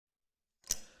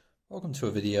Welcome to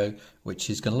a video which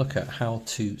is going to look at how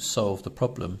to solve the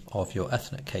problem of your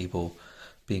Ethernet cable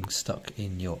being stuck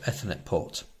in your Ethernet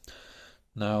port.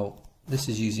 Now this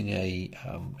is using a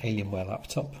Alienware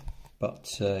laptop, but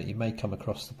you may come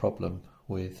across the problem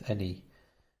with any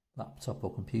laptop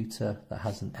or computer that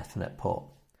has an Ethernet port.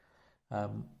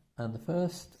 And the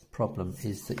first problem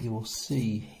is that you will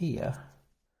see here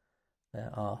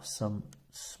there are some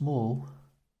small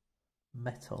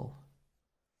metal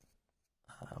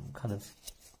kind of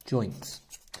joints,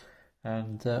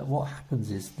 and what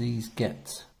happens is these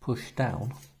get pushed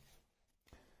down.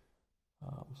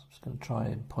 I'm just going to try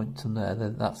and point to there.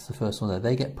 That's the first one there.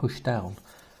 They get pushed down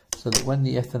so that when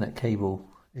the Ethernet cable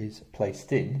is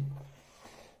placed in,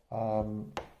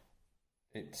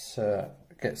 it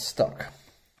gets stuck.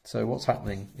 So what's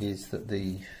happening is that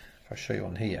if I show you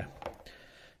on here,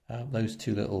 those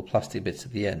two little plastic bits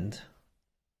at the end,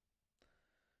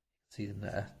 see them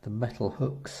there, the metal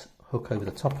hooks hook over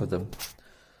the top of them,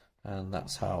 and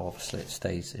that's how obviously it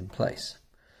stays in place.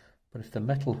 But if the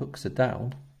metal hooks are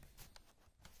down,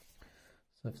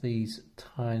 so if these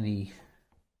tiny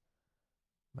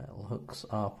metal hooks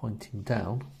are pointing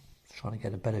down, just trying to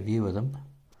get a better view of them,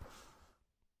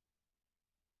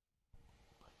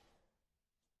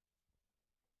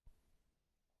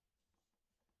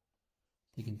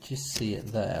 you can just see it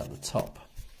there at the top.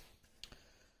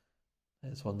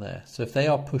 There's one there. So if they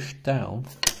are pushed down,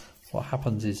 what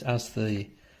happens is as the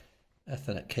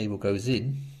Ethernet cable goes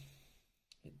in,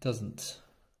 it doesn't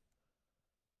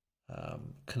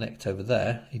connect over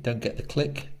there. You don't get the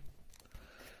click,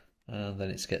 and then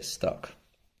it gets stuck.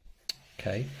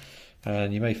 Okay,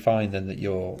 and you may find then that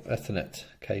your Ethernet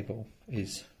cable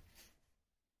is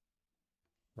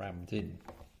rammed in.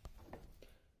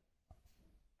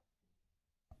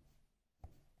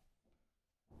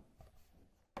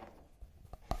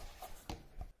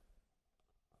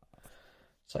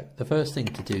 So the first thing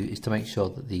to do is to make sure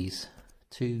that these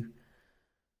two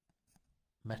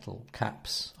metal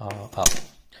caps are up.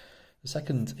 The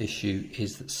second issue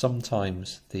is that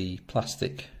sometimes the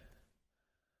plastic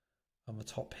on the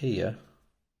top here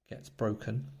gets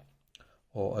broken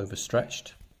or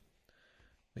overstretched,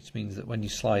 which means that when you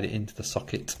slide it into the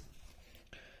socket,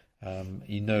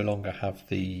 you no longer have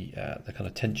the kind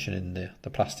of tension in the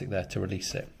plastic there to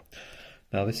release it.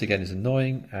 Now this again is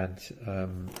annoying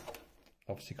and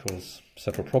obviously cause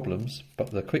several problems,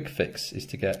 but the quick fix is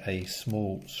to get a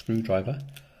small screwdriver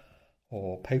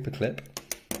or paper clip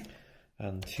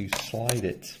and to slide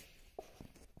it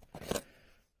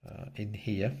in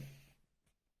here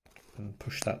and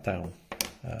push that down.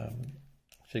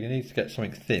 So you need to get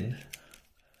something thin.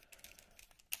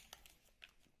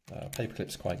 Paper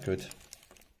clip's quite good.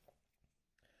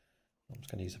 I'm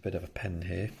just going to use a bit of a pen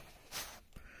here.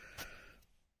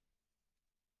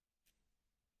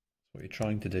 What you're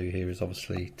trying to do here is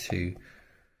obviously to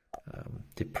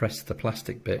depress the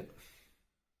plastic bit,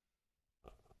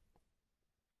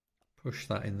 push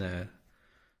that in there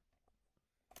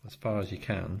as far as you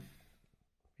can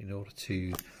in order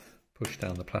to push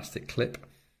down the plastic clip,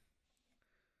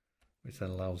 which then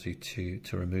allows you to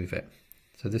remove it.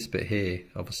 So this bit here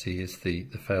obviously is the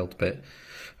failed bit,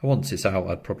 and once it's out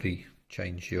I'd probably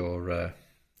change your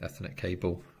Ethernet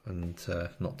cable and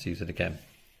not to use it again.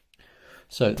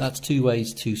 So that's two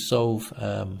ways to solve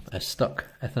a stuck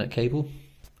Ethernet cable.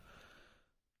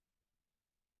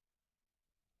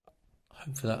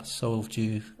 Hopefully that's solved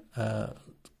you. Hopefully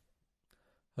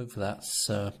that's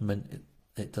meant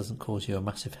it doesn't cause you a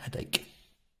massive headache.